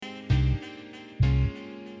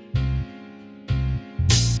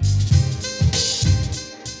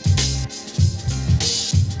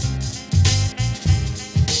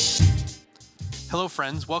Hello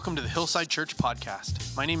friends, welcome to the Hillside Church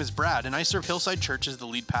podcast. My name is Brad and I serve Hillside Church as the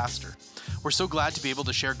lead pastor. We're so glad to be able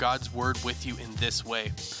to share God's word with you in this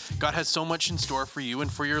way. God has so much in store for you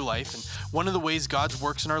and for your life, and one of the ways God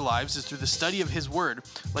works in our lives is through the study of His word,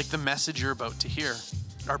 like the message you're about to hear.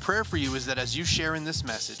 Our prayer for you is that as you share in this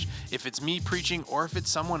message, if it's me preaching or if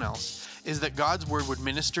it's someone else, is that God's word would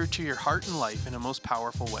minister to your heart and life in a most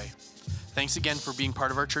powerful way. Thanks again for being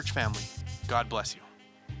part of our church family. God bless you.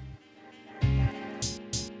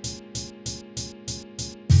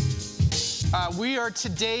 We are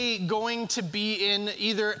today going to be in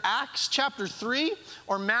either Acts chapter 3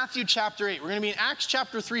 or Matthew chapter 8. We're going to be in Acts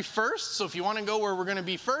chapter 3 first. So if you want to go where we're going to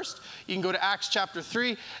be first, you can go to Acts chapter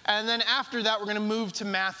 3. And then after that, we're going to move to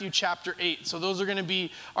Matthew chapter 8. So those are going to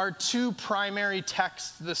be our two primary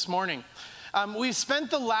texts this morning. We've spent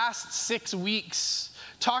the last 6 weeks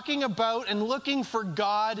talking about and looking for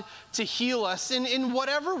God to heal us in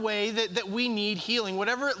whatever way that we need healing,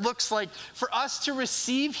 whatever it looks like for us to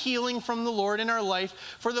receive healing from the Lord in our life,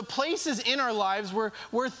 for the places in our lives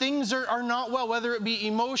where things are not well, whether it be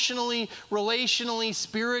emotionally, relationally,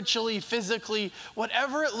 spiritually, physically,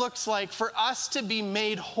 whatever it looks like for us to be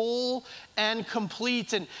made whole and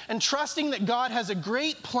complete, and trusting that God has a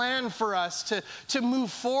great plan for us to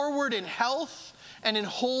move forward in health and in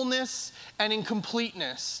wholeness and in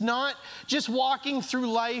completeness. Not just walking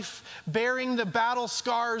through life, bearing the battle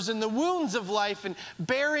scars and the wounds of life and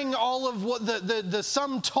bearing all of what the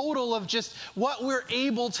sum total of just what we're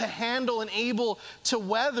able to handle and able to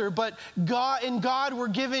weather, but in God we're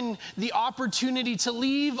given the opportunity to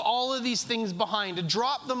leave all of these things behind, to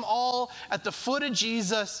drop them all at the foot of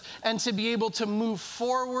Jesus and to be able to move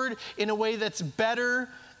forward in a way that's better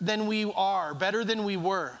than we are, better than we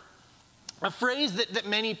were. A phrase that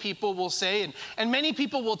many people will say, and many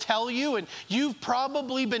people will tell you, and you've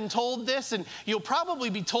probably been told this, and you'll probably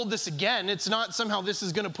be told this again. It's not somehow this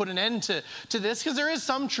is going to put an end to this, because there is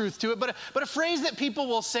some truth to it. But a phrase that people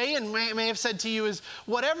will say and may have said to you is,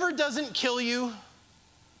 whatever doesn't kill you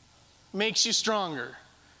makes you stronger.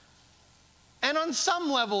 And on some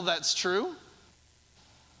level, that's true.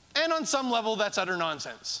 And on some level, that's utter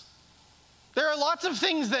nonsense. There are lots of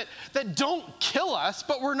things that don't kill us,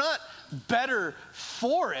 but we're not better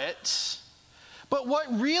for it. But what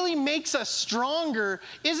really makes us stronger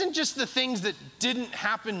isn't just the things that didn't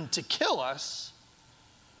happen to kill us,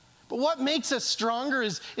 but what makes us stronger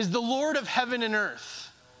is the Lord of heaven and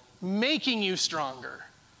earth making you stronger,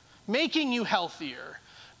 making you healthier,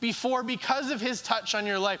 because of His touch on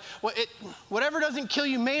your life. Whatever doesn't kill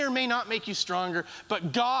you may or may not make you stronger,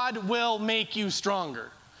 but God will make you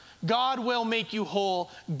stronger. God will make you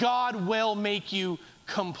whole. God will make you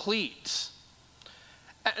complete.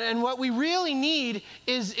 And what we really need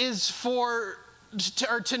is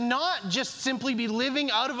to not just simply be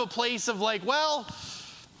living out of a place of like, well,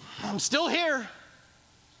 I'm still here.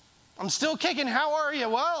 I'm still kicking. How are you?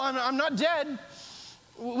 Well, I'm not dead.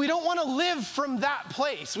 We don't want to live from that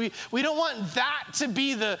place. We don't want that to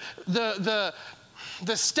be the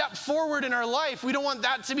step forward in our life. We don't want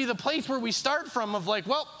that to be the place where we start from of like,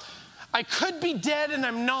 well, I could be dead and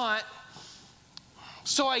I'm not,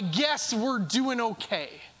 so I guess we're doing okay.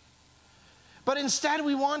 But instead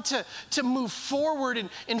we want to move forward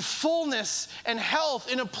in fullness and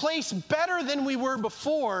health in a place better than we were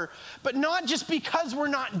before, but not just because we're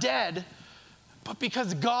not dead, but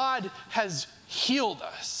because God has healed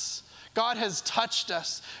us. God has touched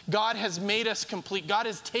us. God has made us complete. God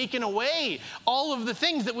has taken away all of the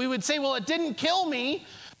things that we would say, well, it didn't kill me.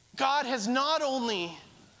 God has not only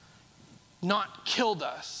not killed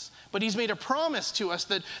us, but He's made a promise to us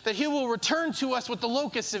that He will return to us what the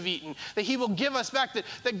locusts have eaten, that He will give us back,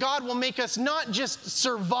 that God will make us not just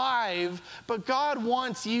survive, but God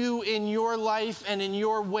wants you in your life and in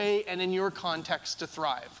your way and in your context to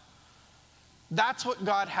thrive. That's what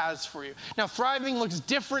God has for you. Now, thriving looks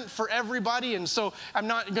different for everybody, and so I'm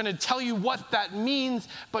not going to tell you what that means,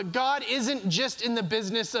 but God isn't just in the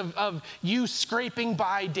business of you scraping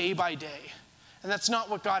by day. And that's not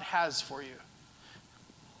what God has for you.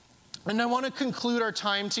 And I want to conclude our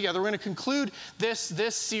time together. We're going to conclude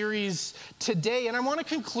this series today. And I want to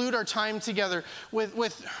conclude our time together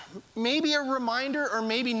with maybe a reminder or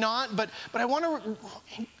maybe not. But I want to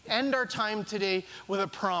end our time today with a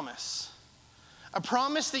promise. A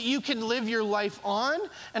promise that you can live your life on,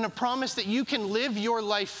 and a promise that you can live your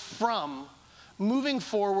life from, moving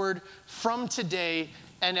forward from today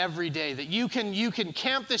and every day. That you can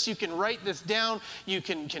camp this, you can write this down, you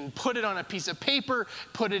can put it on a piece of paper,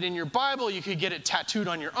 put it in your Bible, you could get it tattooed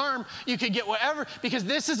on your arm, you could get whatever, because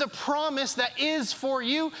this is a promise that is for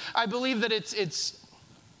you. I believe that it's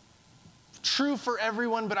true for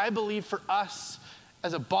everyone, but I believe for us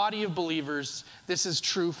as a body of believers, this is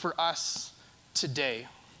true for us today.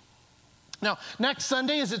 Now, next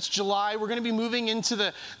Sunday, as it's July, we're going to be moving into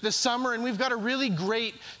the summer, and we've got a really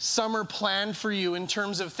great summer planned for you in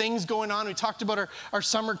terms of things going on. We talked about our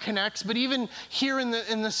Summer Connects, but even here in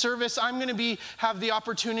the service, I'm going to have the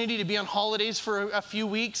opportunity to be on holidays for a few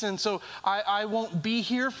weeks, and so I won't be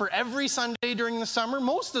here for every Sunday during the summer,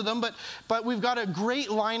 most of them, but we've got a great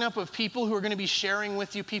lineup of people who are going to be sharing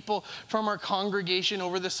with you, people from our congregation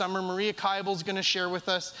over the summer. Maria Keibel's going to share with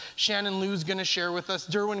us. Shannon Lou's going to share with us.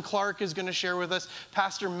 Derwin Clark is going to share with us.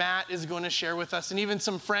 Pastor Matt is going to share with us, and even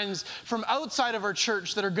some friends from outside of our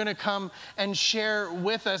church that are going to come and share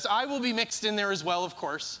with us. I will be mixed in there as well, of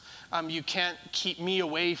course. You can't keep me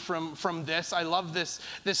away from this. I love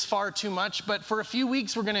this far too much. But for a few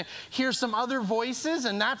weeks, we're going to hear some other voices,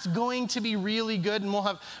 and that's going to be really good. And we'll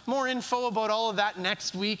have more info about all of that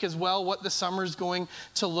next week as well, what the summer's going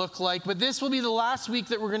to look like. But this will be the last week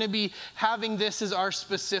that we're going to be having this as our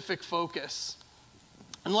specific focus.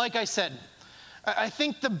 And like I said, I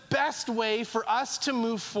think the best way for us to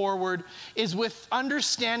move forward is with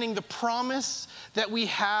understanding the promise that we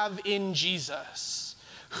have in Jesus,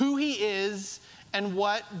 who he is and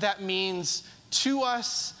what that means to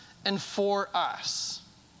us and for us.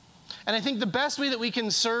 And I think the best way that we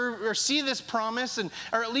can serve or see this promise,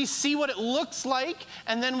 or at least see what it looks like,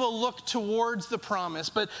 and then we'll look towards the promise.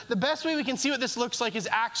 But the best way we can see what this looks like is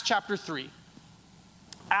Acts chapter 3.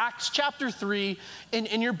 Acts chapter 3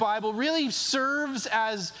 in your Bible really serves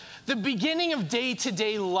as the beginning of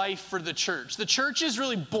day-to-day life for the church. The church is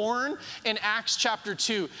really born in Acts chapter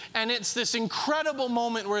 2, and it's this incredible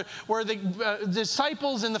moment where the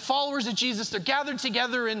disciples and the followers of Jesus, they're gathered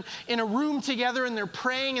together in a room together, and they're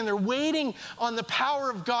praying, and they're waiting on the power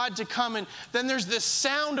of God to come, and then there's this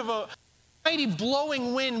sound of a mighty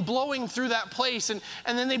blowing wind blowing through that place, and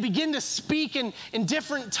then they begin to speak in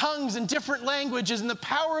different tongues and different languages, and the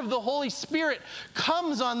power of the Holy Spirit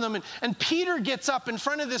comes on them, and Peter gets up in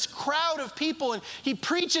front of this crowd of people, and he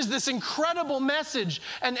preaches this incredible message,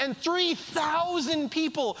 and 3,000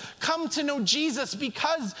 people come to know Jesus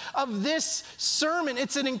because of this sermon.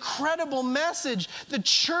 It's an incredible message. The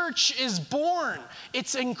church is born.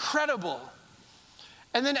 It's incredible.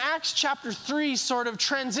 And then Acts chapter 3 sort of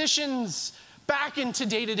transitions back into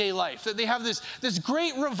day-to-day life. That they have this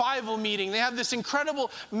great revival meeting. They have this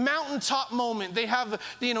incredible mountaintop moment. They have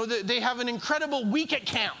an incredible week at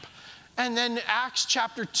camp. And then Acts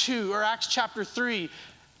chapter 2 or Acts chapter 3,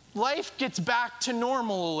 life gets back to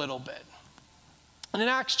normal a little bit. And in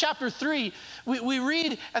Acts chapter 3, we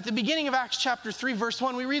read at the beginning of Acts chapter 3, verse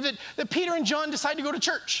 1, we read that Peter and John decide to go to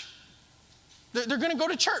church. They're going to go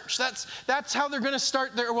to church. That's how they're going to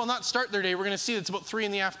start their, well, not start their day. We're going to see it's about 3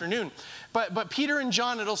 p.m. But Peter and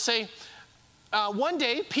John, it'll say, one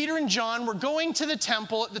day, Peter and John were going to the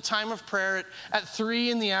temple at the time of prayer at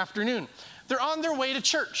 3 p.m. They're on their way to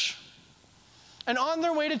church. And on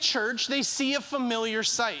their way to church, they see a familiar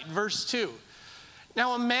sight. Verse 2.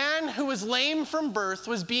 Now, a man who was lame from birth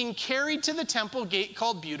was being carried to the temple gate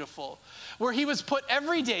called Beautiful, where he was put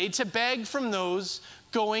every day to beg from those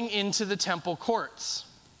going into the temple courts.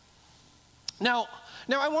 Now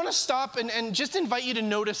I want to stop and just invite you to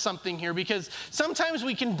notice something here, because sometimes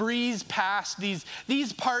we can breeze past these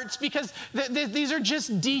parts because these are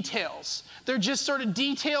just details. They're just sort of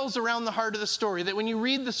details around the heart of the story, that when you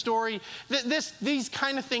read the story, these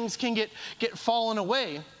kind of things can get fallen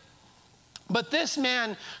away. But this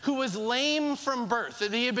man who was lame from birth,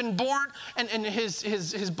 that he had been born and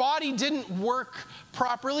his body didn't work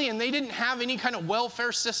properly, and they didn't have any kind of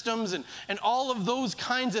welfare systems and all of those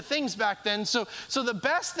kinds of things back then. So the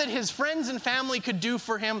best that his friends and family could do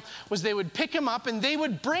for him was they would pick him up and they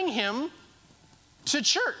would bring him to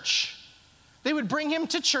church. They would bring him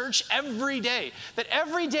to church every day. That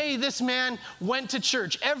every day this man went to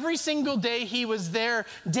church. Every single day he was there,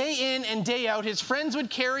 day in and day out. His friends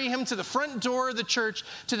would carry him to the front door of the church,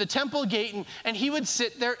 to the temple gate, and he would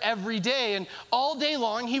sit there every day. And all day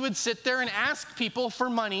long he would sit there and ask people for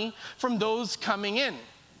money from those coming in.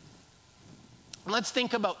 Let's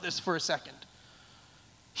think about this for a second.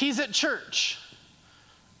 He's at church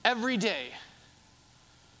every day,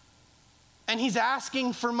 and he's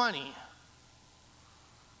asking for money.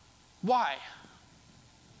 Why?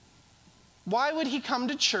 Why would he come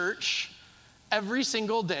to church every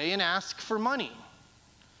single day and ask for money?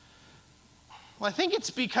 Well, I think it's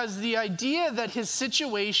because the idea that his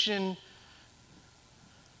situation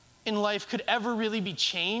in life could ever really be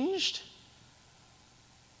changed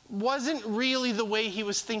wasn't really the way he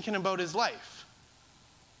was thinking about his life.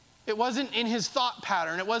 It wasn't in his thought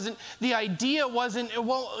pattern. The idea wasn't,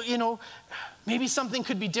 well, maybe something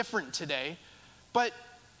could be different today. But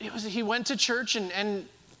he went to church and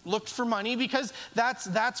looked for money because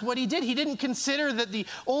that's what he did. He didn't consider that the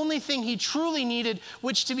only thing he truly needed,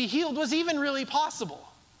 which to be healed, was even really possible.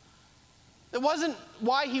 It wasn't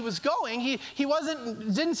why he was going. He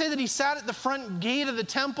didn't say that he sat at the front gate of the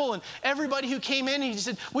temple and everybody who came in, he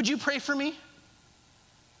said, would you pray for me?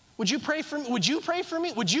 Would you pray for me? Would you pray for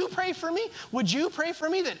me? Would you pray for me? Would you pray for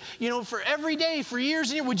me? That, for every day, for years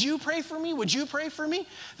and years, would you pray for me? Would you pray for me?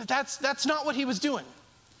 That's not what he was doing.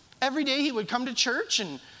 Every day he would come to church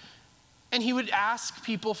and he would ask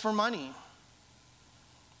people for money.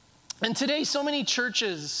 And today so many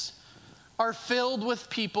churches are filled with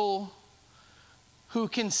people who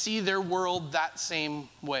can see their world that same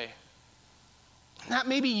way. That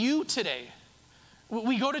may be you today.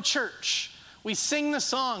 We go to church. We sing the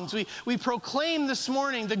songs. We proclaim this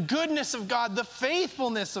morning the goodness of God, the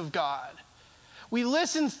faithfulness of God. We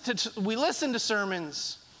listen to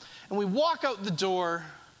sermons, and we walk out the door,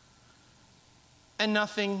 and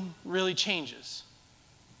nothing really changes.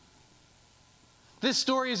 This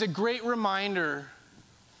story is a great reminder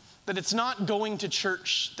that it's not going to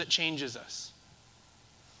church that changes us.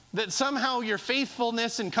 That somehow your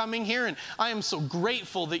faithfulness in coming here, and I am so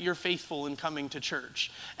grateful that you're faithful in coming to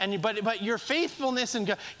church. But your faithfulness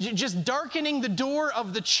in just darkening the door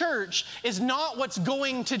of the church is not what's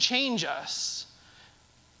going to change us.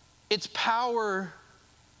 It's the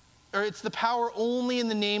power only in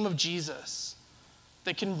the name of Jesus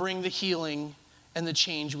that can bring the healing and the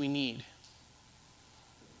change we need.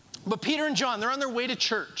 But Peter and John, they're on their way to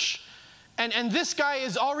church. And this guy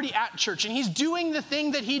is already at church, and he's doing the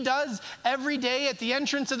thing that he does every day at the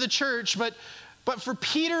entrance of the church. But for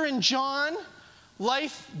Peter and John,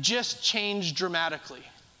 life just changed dramatically.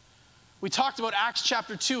 We talked about Acts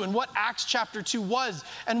chapter 2 and what Acts chapter 2 was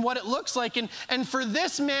and what it looks like. And for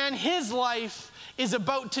this man, his life is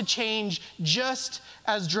about to change just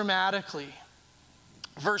as dramatically.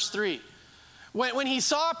 Verse 3. When he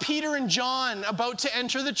saw Peter and John about to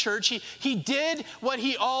enter the church, he did what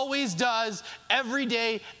he always does every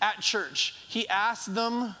day at church. He asked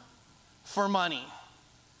them for money.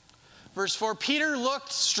 Verse 4, Peter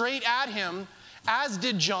looked straight at him, as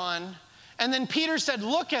did John, and then Peter said,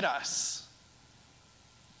 "Look at us."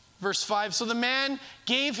 Verse 5, so the man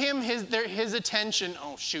gave him his attention.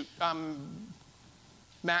 Oh, shoot.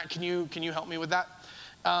 Matt, can you help me with that?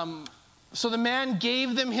 So the man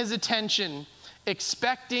gave them his attention,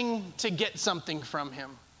 expecting to get something from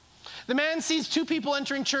him. The man sees two people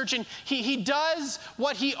entering church, and he does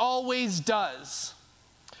what he always does.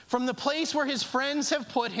 From the place where his friends have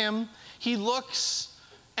put him, he looks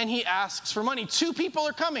and he asks for money. Two people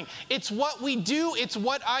are coming. It's what we do. It's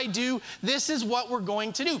what I do. This is what we're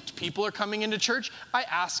going to do. People are coming into church. I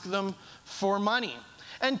ask them for money.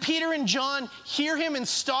 And Peter and John hear him and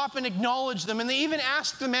stop and acknowledge them. And they even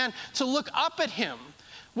ask the man to look up at him,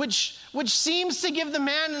 which seems to give the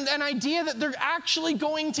man an idea that they're actually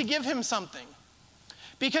going to give him something.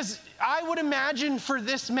 Because I would imagine for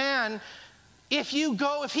this man, if he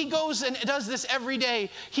goes and does this every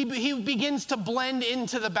day, he begins to blend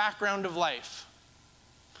into the background of life.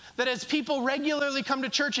 That as people regularly come to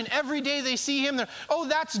church and every day they see him,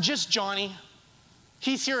 that's just Johnny.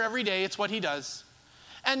 He's here every day. It's what he does.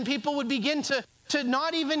 And people would begin to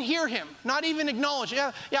not even hear him, not even acknowledge.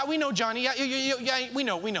 Yeah, we know Johnny. Yeah, we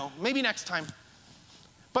know. Maybe next time.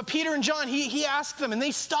 But Peter and John, he asked them, and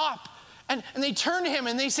they stop, and they turn to him,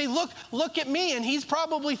 and they say, look at me. And he's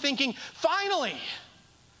probably thinking, finally,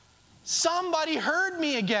 somebody heard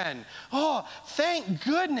me again. Oh, thank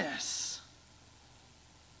goodness.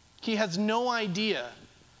 He has no idea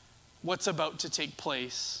what's about to take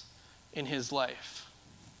place in his life.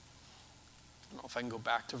 I don't know if I can go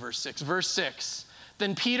back to verse 6. Verse 6,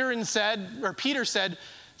 then Peter said,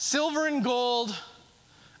 silver and gold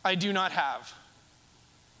I do not have.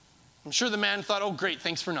 I'm sure the man thought, oh great,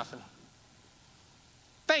 thanks for nothing.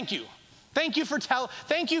 Thank you. Thank you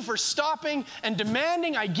for stopping and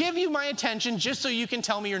demanding I give you my attention just so you can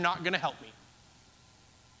tell me you're not going to help me.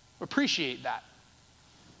 Appreciate that.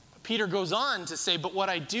 But Peter goes on to say, but what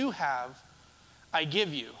I do have, I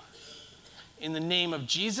give you. In the name of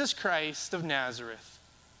Jesus Christ of Nazareth,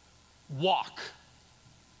 walk.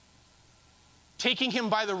 Taking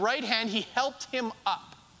him by the right hand, he helped him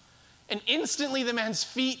up. And instantly the man's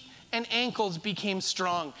feet and ankles became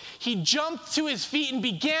strong. He jumped to his feet and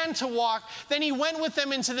began to walk. Then he went with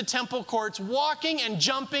them into the temple courts, walking and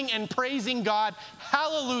jumping and praising God.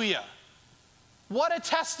 Hallelujah. What a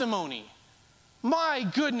testimony. My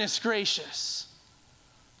goodness gracious.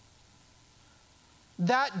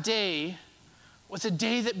 That day was a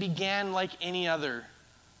day that began like any other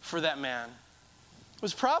for that man.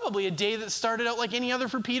 was probably a day that started out like any other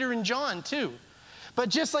for Peter and John too. But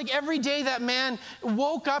just like every day that man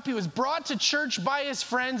woke up, he was brought to church by his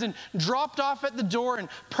friends and dropped off at the door, and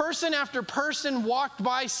person after person walked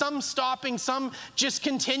by, some stopping, some just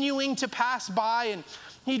continuing to pass by, and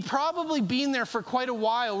he'd probably been there for quite a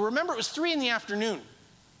while. Remember, it was 3 p.m.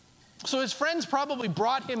 So his friends probably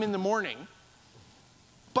brought him in the morning,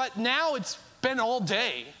 but now it's been all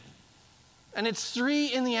day, and it's 3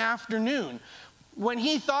 p.m. when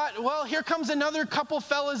he thought, well, here comes another couple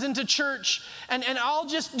fellas into church, and I'll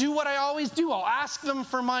just do what I always do. I'll ask them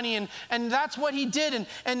for money, and that's what he did.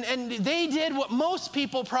 And they did what most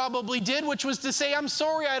people probably did, which was to say, I'm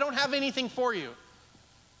sorry, I don't have anything for you.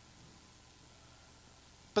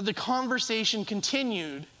 But the conversation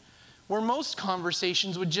continued where most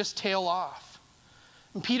conversations would just tail off.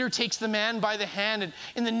 And Peter takes the man by the hand and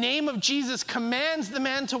in the name of Jesus commands the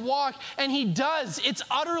man to walk, and he does. It's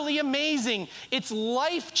utterly amazing. It's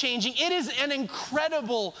life-changing. It is an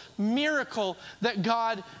incredible miracle that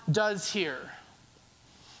God does here.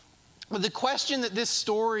 But the question that this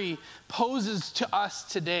story poses to us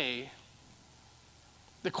today,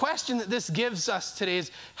 the question that this gives us today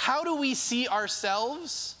is, how do we see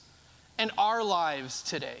ourselves and our lives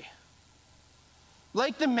today?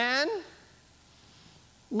 Like the man,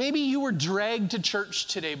 maybe you were dragged to church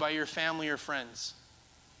today by your family or friends.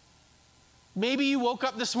 Maybe you woke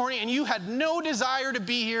up this morning and you had no desire to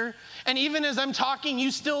be here. And even as I'm talking,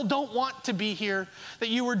 you still don't want to be here. That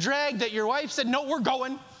you were dragged, that your wife said, no, we're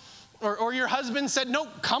going. Or your husband said, no,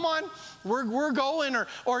 come on, we're going.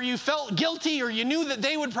 Or you felt guilty, or you knew that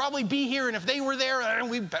they would probably be here. And if they were there,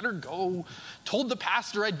 we better go. Told the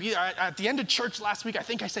pastor I'd be there. At the end of church last week, I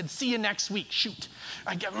think I said, see you next week. Shoot,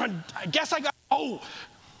 I guess I got,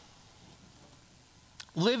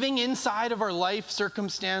 living inside of our life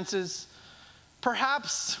circumstances,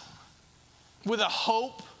 perhaps with a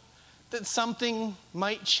hope that something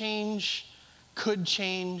might change, could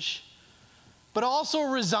change, but also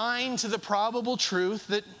resigned to the probable truth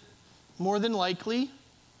that more than likely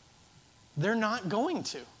they're not going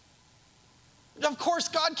to. Of course,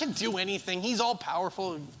 God can do anything. He's all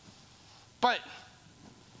powerful. But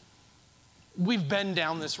we've been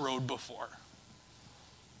down this road before.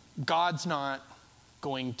 God's not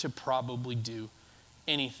going to probably do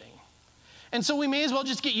anything. And so we may as well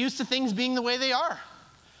just get used to things being the way they are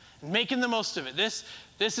and making the most of it. This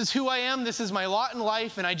is who I am, this is my lot in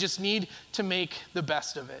life, and I just need to make the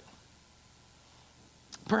best of it.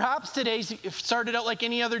 Perhaps today started out like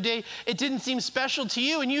any other day. It didn't seem special to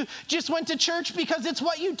you, and you just went to church because it's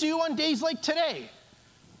what you do on days like today.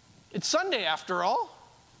 It's Sunday after all.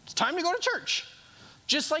 It's time to go to church.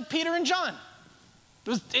 Just like Peter and John.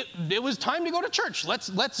 It was time to go to church.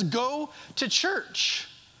 Let's go to church.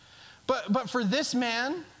 But for this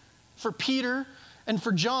man, for Peter, and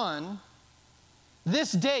for John,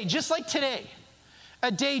 this day, just like today,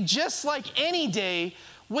 a day just like any day,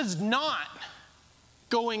 was not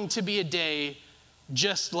going to be a day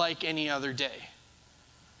just like any other day.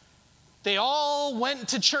 They all went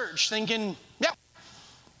to church thinking, yep,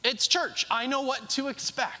 it's church. I know what to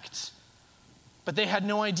expect. But they had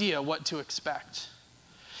no idea what to expect.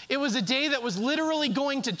 It was a day that was literally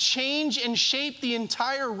going to change and shape the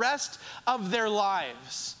entire rest of their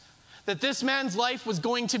lives. That this man's life was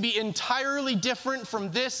going to be entirely different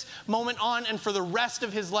from this moment on and for the rest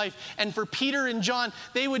of his life. And for Peter and John,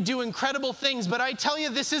 they would do incredible things. But I tell you,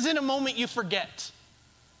 this isn't a moment you forget.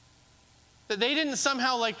 That they didn't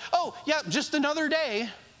somehow like, oh, yeah, just another day.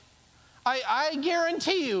 I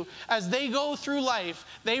guarantee you, as they go through life,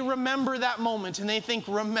 they remember that moment and they think,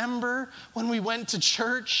 remember when we went to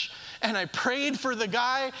church and I prayed for the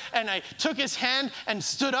guy and I took his hand and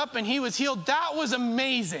stood up and he was healed? That was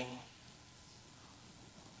amazing.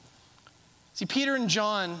 See, Peter and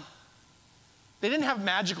John, they didn't have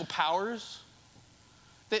magical powers.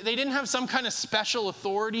 They didn't have some kind of special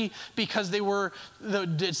authority because they were the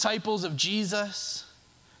disciples of Jesus.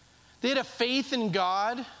 They had a faith in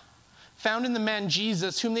God found in the man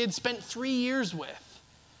Jesus, whom they had spent 3 years with.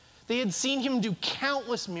 They had seen him do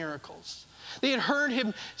countless miracles. They had heard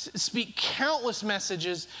him speak countless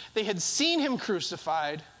messages. They had seen him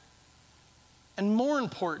crucified. And more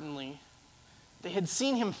importantly, they had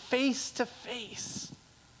seen him face to face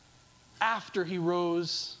after he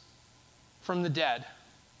rose from the dead.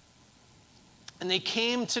 And they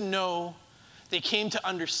came to know, they came to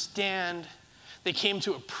understand, they came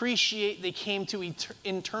to appreciate, they came to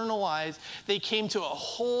internalize, they came to a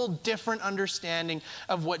whole different understanding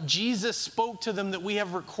of what Jesus spoke to them that we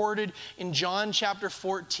have recorded in John chapter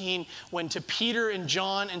 14, when to Peter and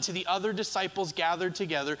John and to the other disciples gathered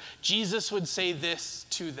together, Jesus would say this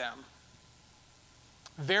to them.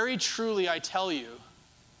 Very truly I tell you,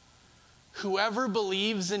 whoever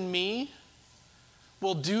believes in me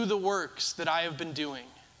will do the works that I have been doing.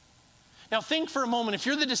 Now think for a moment, if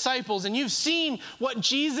you're the disciples and you've seen what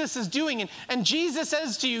Jesus is doing, and Jesus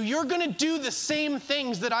says to you, you're going to do the same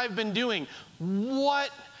things that I've been doing. What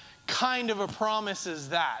kind of a promise is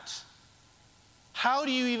that? How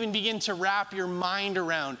do you even begin to wrap your mind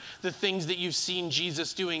around the things that you've seen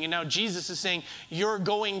Jesus doing? And now Jesus is saying, you're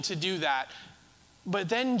going to do that. But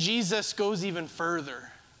then Jesus goes even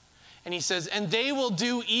further. And he says, and they will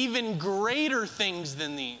do even greater things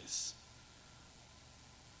than these.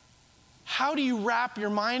 How do you wrap your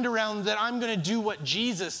mind around that I'm going to do what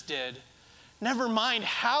Jesus did? Never mind,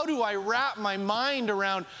 how do I wrap my mind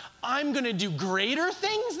around I'm going to do greater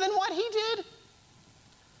things than what he did?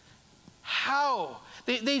 How?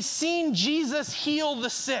 They've seen Jesus heal the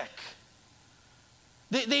sick.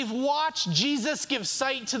 They've watched Jesus give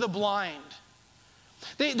sight to the blind.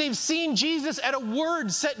 They've seen Jesus at a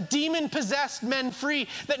word set demon-possessed men free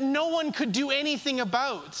that no one could do anything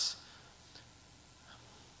about.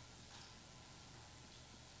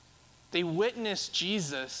 They witnessed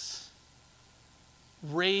Jesus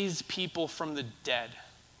raise people from the dead.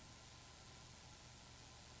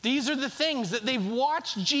 These are the things that they've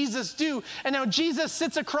watched Jesus do. And now Jesus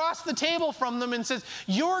sits across the table from them and says,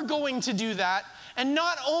 you're going to do that. And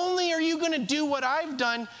not only are you going to do what I've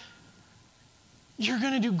done, you're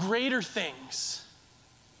going to do greater things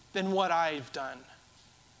than what I've done.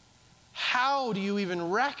 How do you even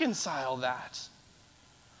reconcile that?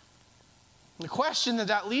 The question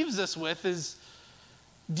that leaves us with is,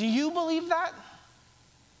 do you believe that?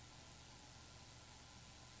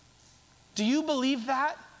 Do you believe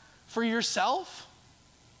that for yourself?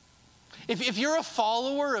 If you're a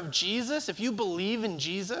follower of Jesus, if you believe in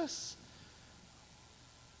Jesus,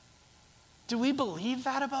 do we believe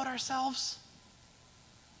that about ourselves?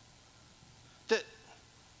 That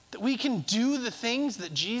we can do the things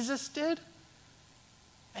that Jesus did?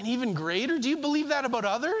 And even greater? Do you believe that about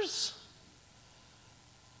others?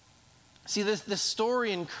 See, this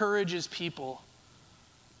story encourages people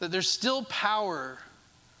that there's still power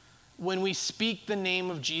when we speak the name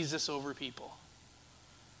of Jesus over people.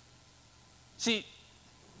 See,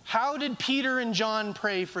 how did Peter and John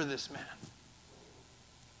pray for this man?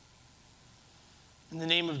 In the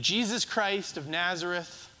name of Jesus Christ of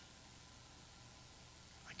Nazareth,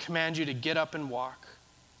 I command you to get up and walk.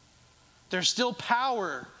 There's still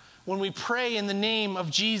power when we pray in the name of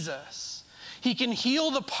Jesus. He can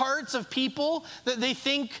heal the parts of people that they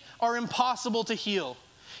think are impossible to heal.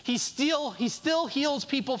 He still heals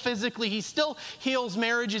people physically. He still heals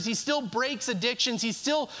marriages. He still breaks addictions. He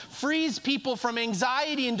still frees people from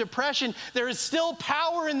anxiety and depression. There is still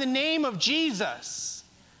power in the name of Jesus.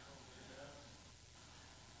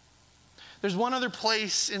 There's one other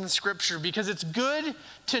place in the scripture, because it's good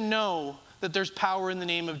to know that there's power in the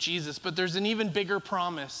name of Jesus, but there's an even bigger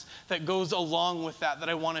promise that goes along with that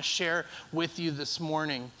I want to share with you this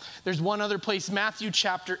morning. There's one other place, Matthew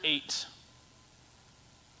chapter 8.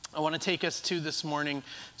 I want to take us to this morning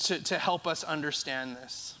to help us understand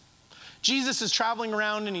this. Jesus is traveling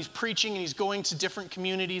around and he's preaching and he's going to different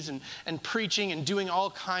communities and preaching and doing all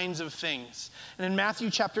kinds of things. And in Matthew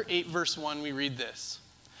chapter 8, verse 1, we read this.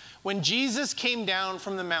 When Jesus came down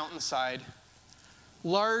from the mountainside,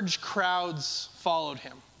 large crowds followed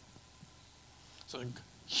him. So a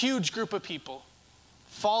huge group of people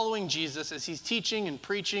following Jesus as he's teaching and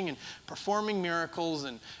preaching and performing miracles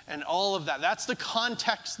and all of that. That's the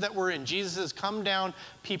context that we're in. Jesus has come down.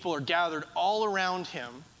 People are gathered all around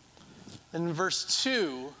him. And in verse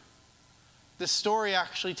 2, this story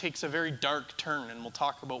actually takes a very dark turn, and we'll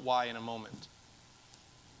talk about why in a moment.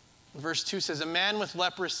 Verse 2 says, a man with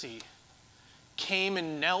leprosy came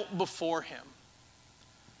and knelt before him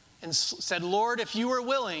and said, Lord, if you are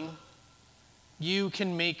willing, you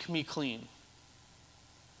can make me clean.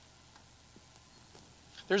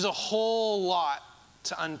 There's a whole lot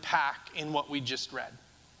to unpack in what we just read.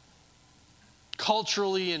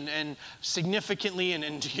 Culturally and significantly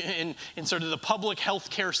and in sort of the public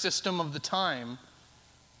healthcare system of the time.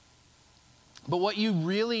 But what you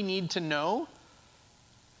really need to know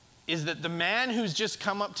is that the man who's just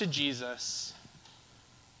come up to Jesus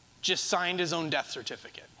just signed his own death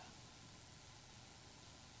certificate.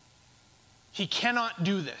 He cannot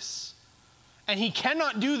do this. And he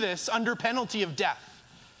cannot do this under penalty of death.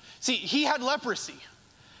 See, he had leprosy.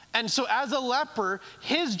 And so as a leper,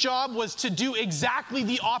 his job was to do exactly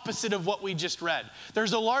the opposite of what we just read.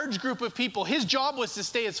 There's a large group of people. His job was to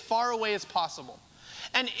stay as far away as possible.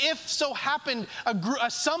 And if so happened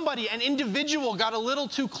an individual got a little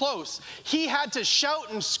too close, he had to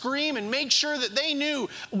shout and scream and make sure that they knew,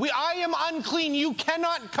 I am unclean, you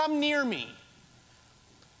cannot come near me.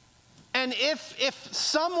 And if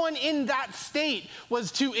someone in that state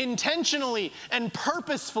was to intentionally and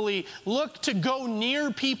purposefully look to go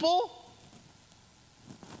near people,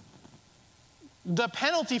 the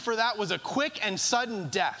penalty for that was a quick and sudden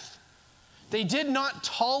death. They did not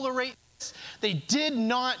tolerate this.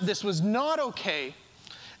 This was not okay.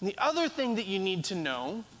 And the other thing that you need to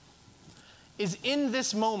know is in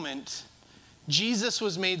this moment, Jesus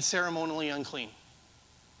was made ceremonially unclean.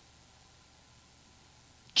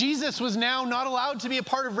 Jesus was now not allowed to be a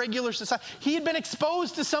part of regular society. He had been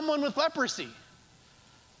exposed to someone with leprosy.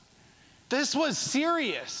 This was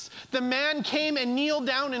serious. The man came and kneeled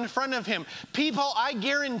down in front of him. People, I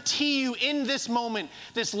guarantee you in this moment,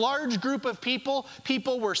 this large group of people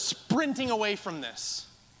were sprinting away from this.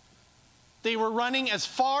 They were running as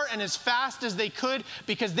far and as fast as they could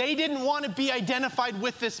because they didn't want to be identified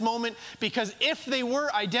with this moment, because if they were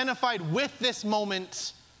identified with this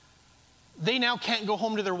moment, they now can't go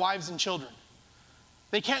home to their wives and children.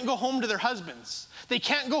 They can't go home to their husbands. They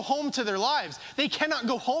can't go home to their lives. They cannot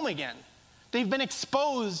go home again. They've been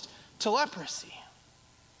exposed to leprosy.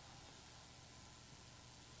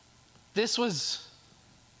 This was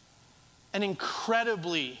an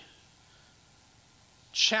incredibly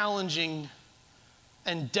challenging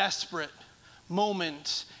and desperate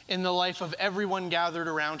moment in the life of everyone gathered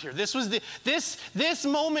around here. This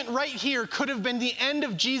moment right here could have been the end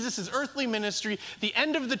of Jesus' earthly ministry, the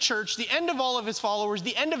end of the church, the end of all of his followers,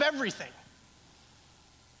 the end of everything.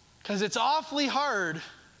 Because it's awfully hard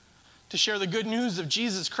to share the good news of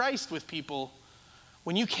Jesus Christ with people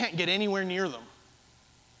when you can't get anywhere near them.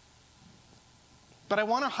 But I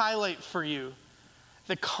want to highlight for you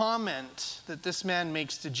the comment that this man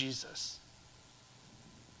makes to Jesus.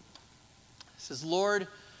 He says, Lord,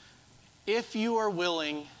 if you are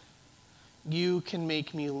willing, you can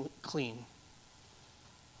make me clean.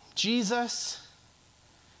 Jesus,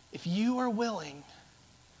 if you are willing,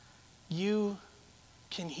 you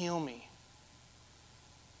can heal me.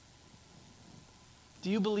 Do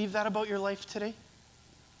you believe that about your life today?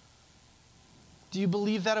 Do you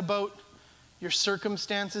believe that about your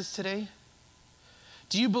circumstances today?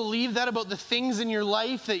 Do you believe that about the things in your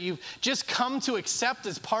life that you've just come to accept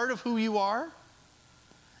as part of who you are?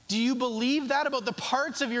 Do you believe that about the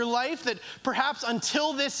parts of your life that perhaps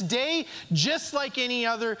until this day, just like any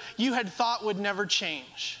other, you had thought would never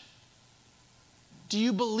change? Do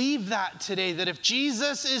you believe that today, that if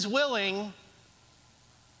Jesus is willing,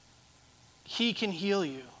 he can heal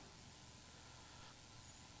you?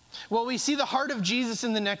 Well, we see the heart of Jesus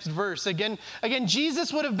in the next verse. Again,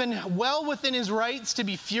 Jesus would have been well within his rights to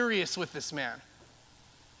be furious with this man.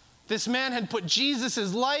 This man had put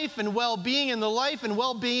Jesus' life and well-being and the life and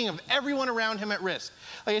well-being of everyone around him at risk.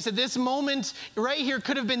 Like I said, this moment right here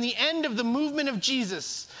could have been the end of the movement of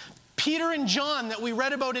Jesus. Peter and John that we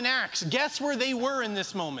read about in Acts, guess where they were in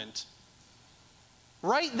this moment?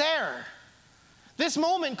 Right there. This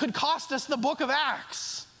moment could cost us the book of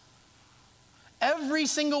Acts. Every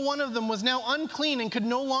single one of them was now unclean and could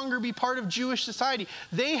no longer be part of Jewish society.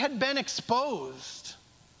 They had been exposed.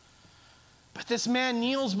 But this man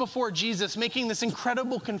kneels before Jesus, making this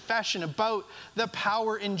incredible confession about the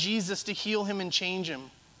power in Jesus to heal him and change him.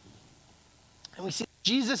 And we see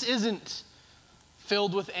Jesus isn't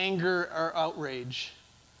filled with anger or outrage.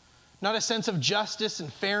 Not a sense of justice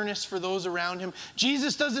and fairness for those around him.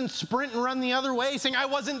 Jesus doesn't sprint and run the other way saying, I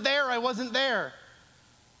wasn't there, I wasn't there.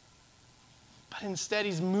 But instead,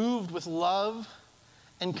 he's moved with love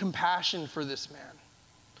and compassion for this man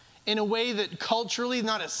in a way that culturally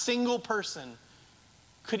not a single person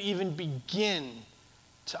could even begin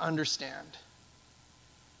to understand.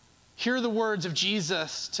 Hear the words of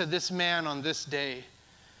Jesus to this man on this day.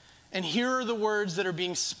 And here are the words that are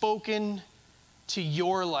being spoken to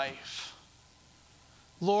your life.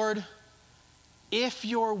 Lord, if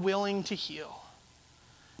you're willing to heal,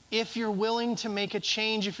 if you're willing to make a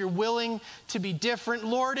change, if you're willing to be different,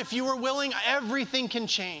 Lord, if you are willing, everything can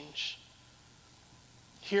change.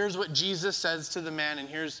 Here's what Jesus says to the man, and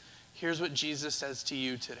here's what Jesus says to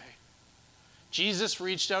you today. Jesus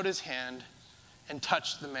reached out his hand and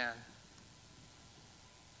touched the man.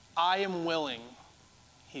 I am willing,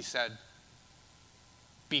 he said,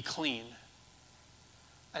 be clean.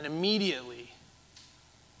 And immediately,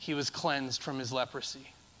 he was cleansed from his leprosy.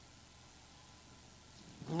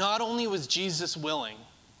 Not only was Jesus willing,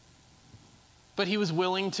 but he was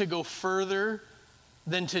willing to go further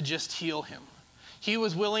than to just heal him. He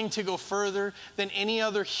was willing to go further than any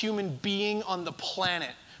other human being on the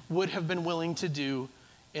planet would have been willing to do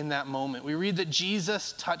in that moment. We read that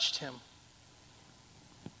Jesus touched him.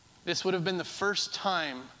 This would have been the first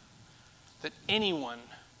time that anyone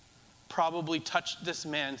probably touched this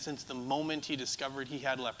man since the moment he discovered he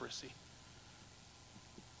had leprosy.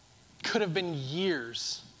 Could have been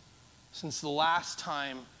years since the last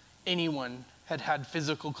time anyone had had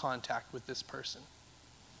physical contact with this person.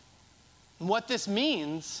 And what this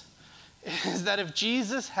means is that if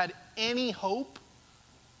Jesus had any hope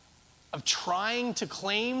of trying to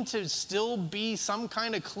claim to still be some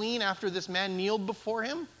kind of clean after this man kneeled before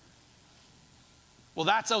him, well,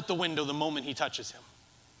 that's out the window the moment he touches him.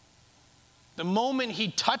 The moment he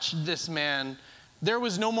touched this man, there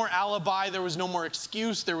was no more alibi, there was no more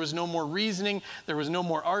excuse, there was no more reasoning, there was no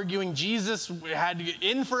more arguing. Jesus had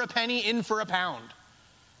in for a penny, in for a pound.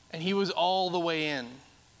 And he was all the way in.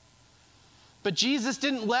 But Jesus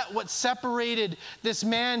didn't let what separated this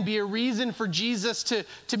man be a reason for Jesus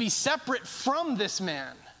to be separate from this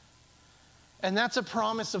man. And that's a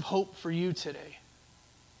promise of hope for you today.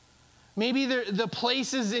 Maybe the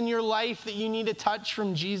places in your life that you need a touch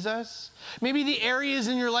from Jesus. Maybe the areas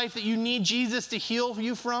in your life that you need Jesus to heal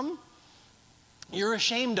you from, you're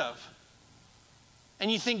ashamed of.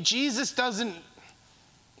 And you think Jesus doesn't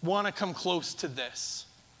want to come close to this.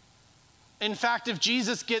 In fact, if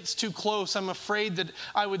Jesus gets too close, I'm afraid that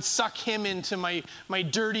I would suck him into my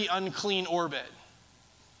dirty, unclean orbit.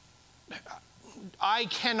 I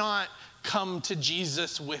cannot come to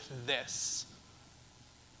Jesus with this.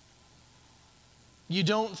 You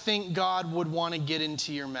don't think God would want to get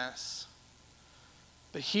into your mess.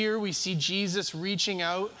 But here we see Jesus reaching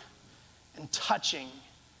out and touching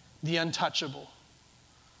the untouchable.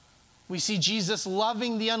 We see Jesus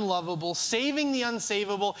loving the unlovable, saving the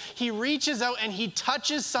unsavable. He reaches out and he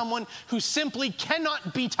touches someone who simply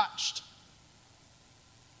cannot be touched.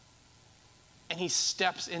 And he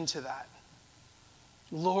steps into that.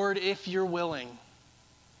 Lord, if you're willing.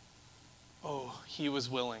 Oh, he was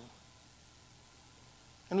willing.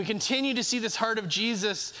 And we continue to see this heart of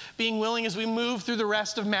Jesus being willing as we move through the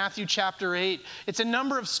rest of Matthew chapter 8. It's a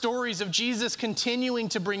number of stories of Jesus continuing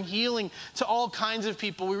to bring healing to all kinds of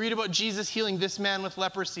people. We read about Jesus healing this man with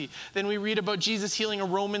leprosy. Then we read about Jesus healing a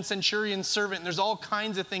Roman centurion servant. And there's all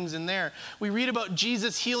kinds of things in there. We read about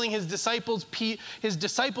Jesus healing his disciple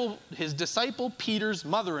Peter's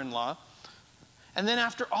mother-in-law. And then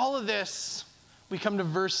after all of this, we come to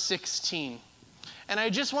verse 16. And I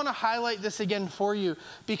just want to highlight this again for you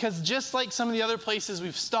because just like some of the other places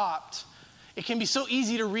we've stopped, it can be so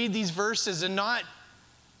easy to read these verses and not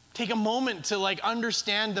take a moment to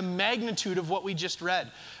understand the magnitude of what we just read.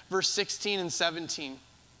 Verse 16 and 17.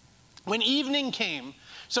 When evening came,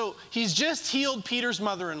 so he's just healed Peter's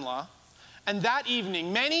mother-in-law, and that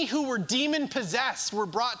evening many who were demon-possessed were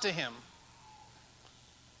brought to him.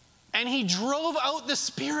 And he drove out the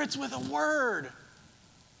spirits with a word.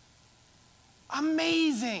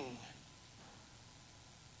 Amazing.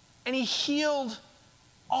 And he healed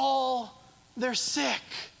all their sick.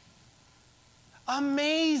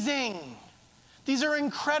 Amazing. These are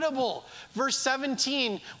incredible. Verse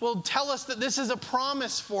 17 will tell us that this is a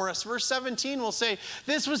promise for us. Verse 17 will say,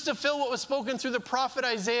 this was to fill what was spoken through the prophet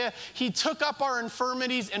Isaiah. He took up our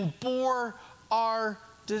infirmities and bore our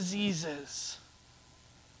diseases.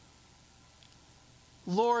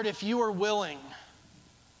 Lord, if you are willing,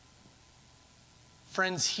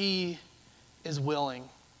 friends, he is willing.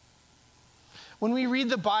 When we read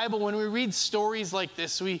the Bible, when we read stories like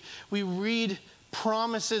this, we read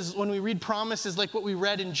promises. When we read promises like what we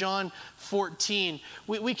read in John 14,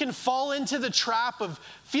 we can fall into the trap of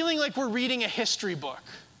feeling like we're reading a history book,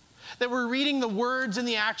 that we're reading the words and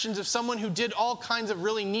the actions of someone who did all kinds of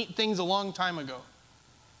really neat things a long time ago.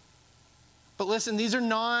 But listen, these are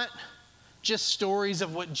not just stories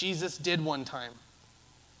of what Jesus did one time.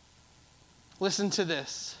 Listen to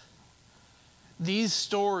this. These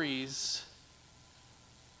stories,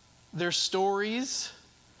 they're stories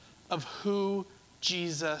of who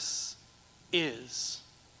Jesus is.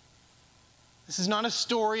 This is not a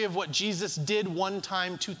story of what Jesus did one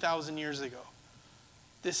time 2,000 years ago.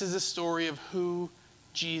 This is a story of who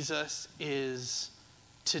Jesus is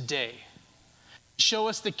today. Show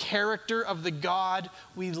us the character of the God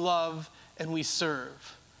we love and we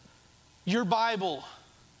serve. Your Bible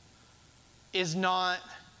is not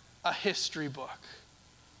a history book.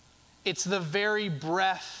 It's the very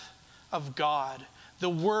breath of God, the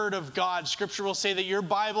Word of God. Scripture will say that your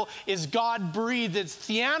Bible is God-breathed. It's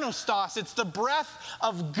theanostos. It's the breath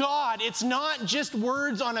of God. It's not just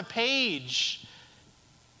words on a page.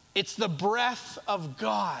 It's the breath of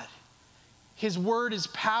God. His word is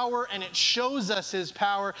power, and it shows us his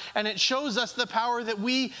power, and it shows us the power that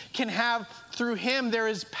we can have through him. There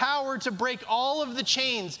is power to break all of the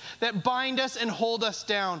chains that bind us and hold us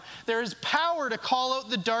down. There is power to call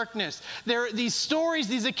out the darkness. These stories,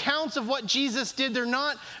 these accounts of what Jesus did, they're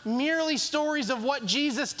not merely stories of what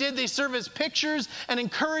Jesus did. They serve as pictures and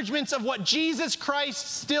encouragements of what Jesus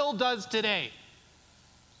Christ still does today.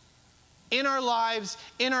 In our lives,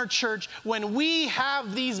 in our church, when we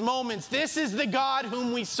have these moments, this is the God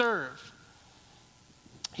whom we serve.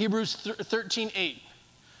 Hebrews 13:8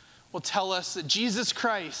 will tell us that Jesus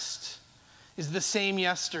Christ is the same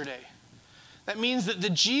yesterday. That means that the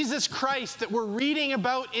Jesus Christ that we're reading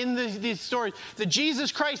about in these stories, the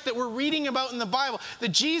Jesus Christ that we're reading about in the Bible, the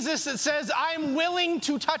Jesus that says, I'm willing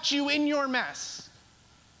to touch you in your mess,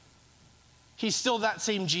 he's still that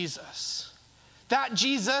same Jesus. That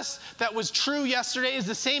Jesus that was true yesterday is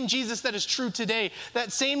the same Jesus that is true today.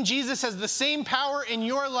 That same Jesus has the same power in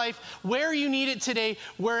your life where you need it today,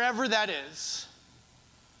 wherever that is.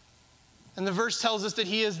 And the verse tells us that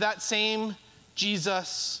he is that same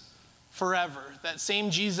Jesus forever, that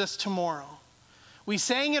same Jesus tomorrow. We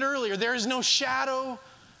sang it earlier, there is no shadow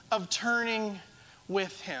of turning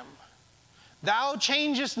with him. Thou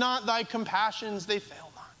changest not, thy compassions, they fail not.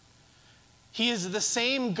 He is the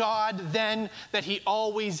same God then that he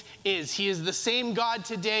always is. He is the same God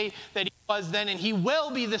today that he was then, and he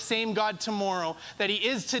will be the same God tomorrow that he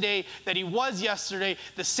is today, that he was yesterday.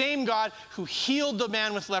 The same God who healed the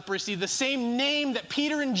man with leprosy, the same name that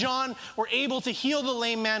Peter and John were able to heal the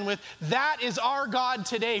lame man with. That is our God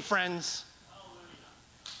today, friends.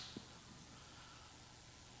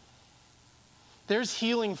 There's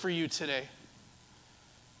healing for you today.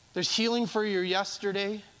 There's healing for your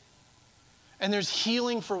yesterday. And there's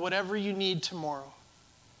healing for whatever you need tomorrow.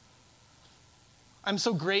 I'm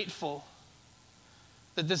so grateful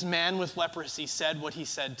that this man with leprosy said what he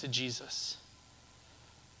said to Jesus.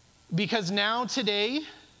 Because now today,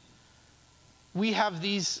 when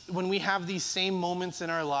we have these same moments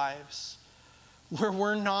in our lives where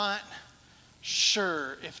we're not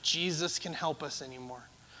sure if Jesus can help us anymore,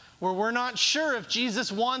 where we're not sure if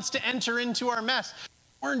Jesus wants to enter into our mess,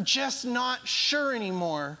 we're just not sure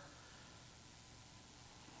anymore.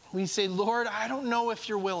 We say, Lord, I don't know if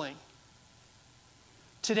you're willing.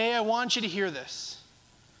 Today, I want you to hear this.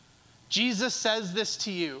 Jesus says this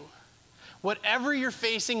to you. Whatever you're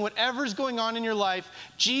facing, whatever's going on in your life,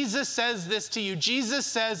 Jesus says this to you. Jesus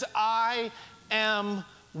says, I am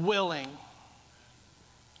willing.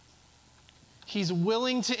 He's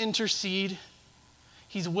willing to intercede.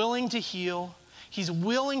 He's willing to heal. He's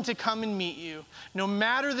willing to come and meet you. No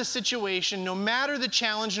matter the situation, no matter the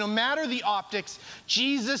challenge, no matter the optics,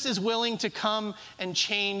 Jesus is willing to come and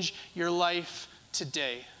change your life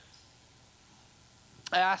today.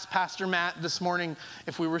 I asked Pastor Matt this morning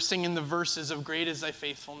if we were singing the verses of Great is Thy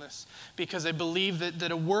Faithfulness, because I believe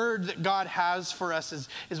that a word that God has for us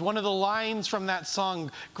is one of the lines from that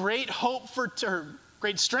song, great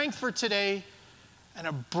strength for today and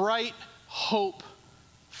a bright hope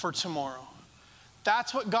for tomorrow.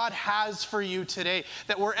 That's what God has for you today.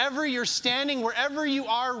 That wherever you're standing, wherever you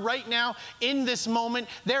are right now in this moment,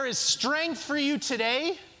 there is strength for you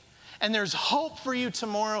today and there's hope for you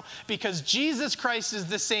tomorrow, because Jesus Christ is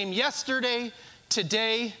the same yesterday,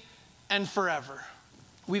 today, and forever.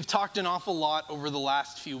 We've talked an awful lot over the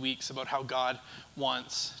last few weeks about how God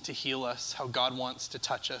wants to heal us, how God wants to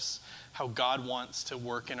touch us, how God wants to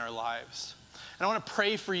work in our lives. And I want to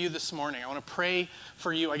pray for you this morning. I want to pray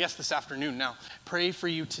for you, I guess this afternoon now. Pray for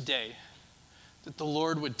you today that the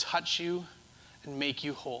Lord would touch you and make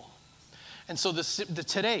you whole. And so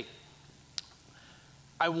today,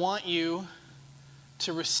 I want you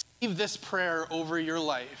to receive this prayer over your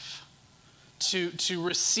life, to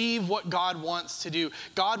receive what God wants to do.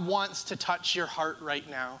 God wants to touch your heart right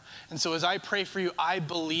now. And so as I pray for you, I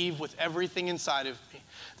believe with everything inside of me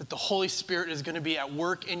that the Holy Spirit is going to be at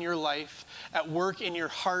work in your life, at work in your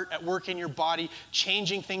heart, at work in your body,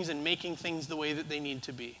 changing things and making things the way that they need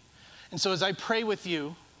to be. And so as I pray with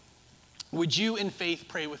you, would you in faith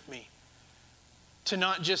pray with me? To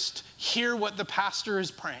not just hear what the pastor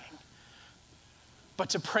is praying,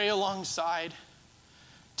 but to pray alongside,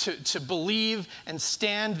 to believe and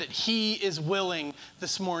stand that he is willing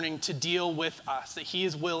this morning to deal with us, that he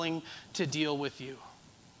is willing to deal with you.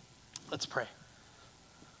 Let's pray.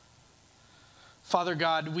 Father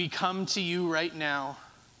God, we come to you right now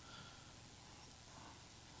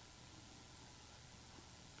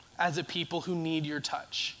as a people who need your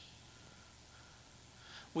touch.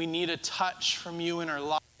 We need a touch from you in our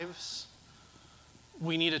lives.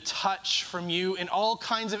 we need a touch from you in all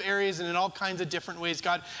kinds of areas and in all kinds of different ways.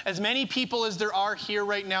 God, as many people as there are here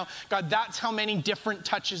right now, God, that's how many different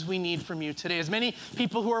touches we need from you today. As many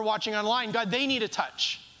people who are watching online, God, they need a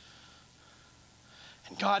touch.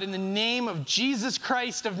 And God, in the name of Jesus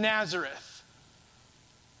Christ of Nazareth,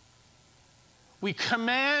 we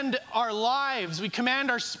command our lives, we command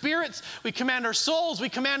our spirits, we command our souls, we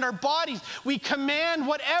command our bodies, we command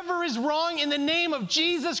whatever is wrong in the name of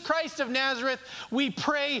Jesus Christ of Nazareth. We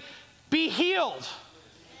pray, be healed.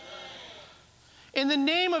 In the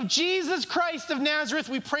name of Jesus Christ of Nazareth,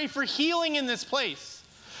 we pray for healing in this place.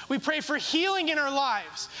 We pray for healing in our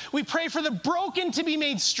lives. We pray for the broken to be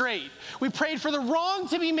made straight. We pray for the wrong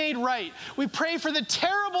to be made right. We pray for the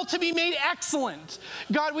terrible to be made excellent.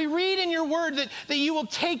 God, we read in your word that you will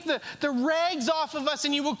take the rags off of us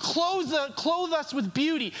and you will clothe us with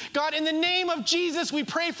beauty. God, in the name of Jesus, we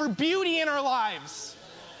pray for beauty in our lives.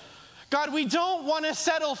 God, we don't want to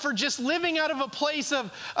settle for just living out of a place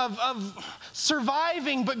of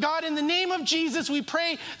surviving, but God, in the name of Jesus, we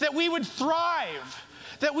pray that we would thrive,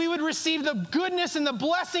 that we would receive the goodness and the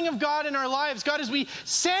blessing of God in our lives. God, as we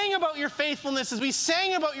sang about your faithfulness, as we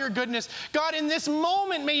sang about your goodness, God, in this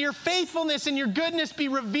moment, may your faithfulness and your goodness be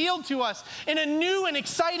revealed to us in a new and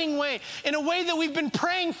exciting way, in a way that we've been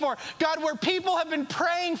praying for. God, where people have been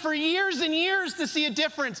praying for years and years to see a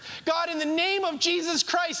difference. God, in the name of Jesus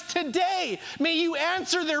Christ, today, may you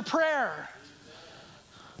answer their prayer.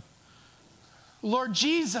 Lord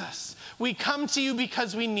Jesus, we come to you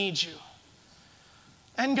because we need you.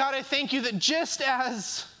 And God, I thank you that just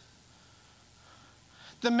as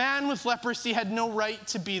the man with leprosy had no right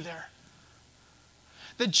to be there,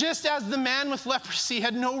 that just as the man with leprosy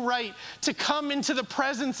had no right to come into the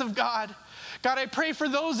presence of God, God, I pray for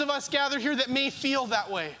those of us gathered here that may feel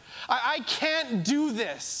that way. I can't do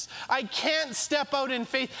this. I can't step out in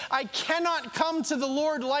faith. I cannot come to the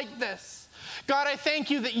Lord like this. God, I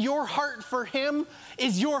thank you that your heart for him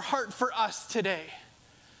is your heart for us today.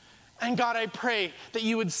 And God, I pray that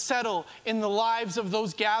you would settle in the lives of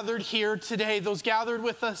those gathered here today, those gathered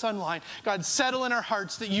with us online. God, settle in our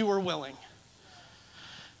hearts that you are willing.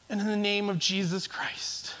 And in the name of Jesus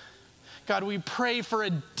Christ, God, we pray for a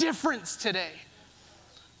difference today.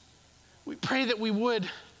 We pray that we would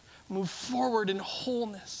move forward in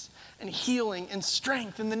wholeness and healing and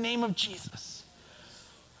strength in the name of Jesus.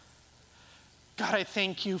 God, I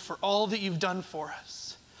thank you for all that you've done for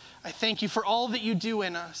us. I thank you for all that you do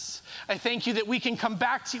in us. I thank you that we can come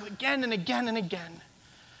back to you again and again and again.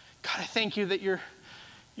 God, I thank you that your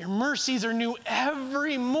mercies are new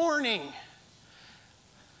every morning.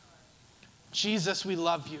 Jesus, we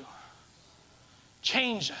love you.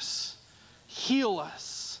 Change us, heal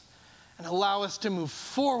us, and allow us to move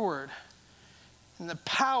forward in the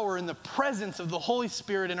power and the presence of the Holy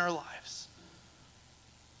Spirit in our lives.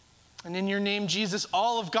 And in your name, Jesus,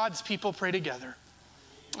 all of God's people pray together.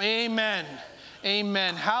 Amen.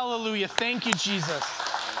 Amen. Hallelujah. Thank you, Jesus.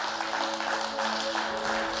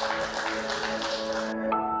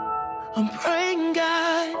 I'm praying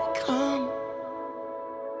God come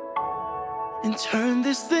and turn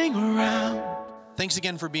this thing around. Thanks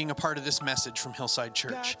again for being a part of this message from Hillside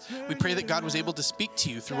Church. We pray that God was able to speak to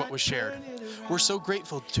you through what was shared. We're so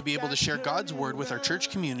grateful to be able to share God's word with our church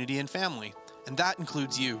community and family, and that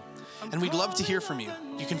includes you. And we'd love to hear from you.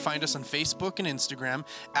 You can find us on Facebook and Instagram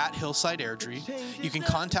at Hillside Airdrie. You can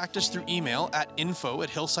contact us through email at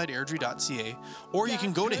info@hillsideairdrie.ca, or you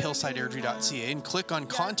can go to hillsideairdrie.ca and click on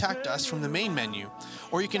Contact Us from the main menu.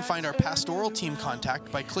 Or you can find our pastoral team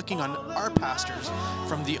contact by clicking on Our Pastors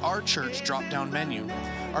from the Our Church drop-down menu.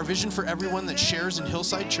 Our vision for everyone that shares in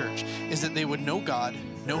Hillside Church is that they would know God,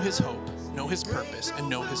 know His hope, know His purpose, and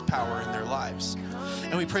know His power in their lives.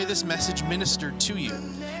 And we pray this message ministered to you.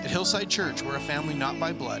 At Hillside Church, we're a family not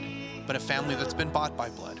by blood, but a family that's been bought by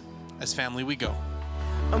blood. As family, we go.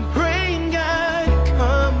 I'm praying God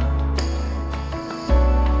come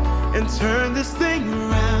and turn this thing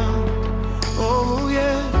around. Oh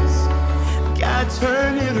yes, God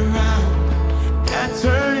turn it around. God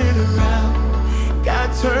turn it around.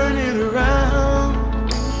 God turn it around.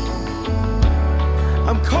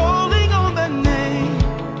 I'm calling on the name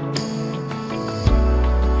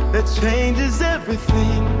that changes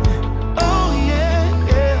everything. Oh yeah,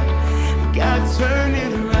 yeah. God turn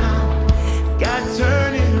it around. God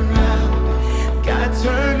turn it around. God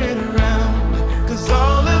turn it around. 'Cause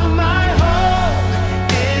all of my hope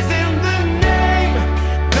is in the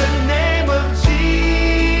name of Jesus.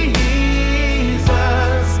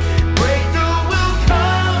 Breakthrough will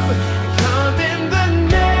come in the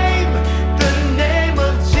name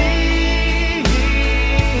of Jesus.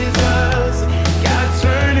 God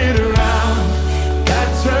turn it around. God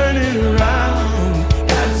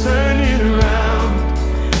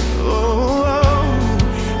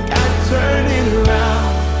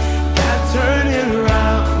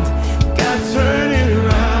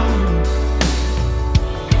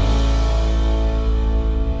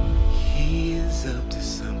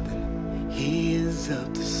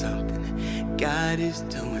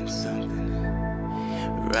something.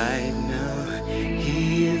 Right now,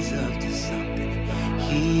 he is up to something.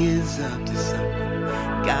 He is up to something.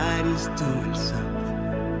 God is doing something.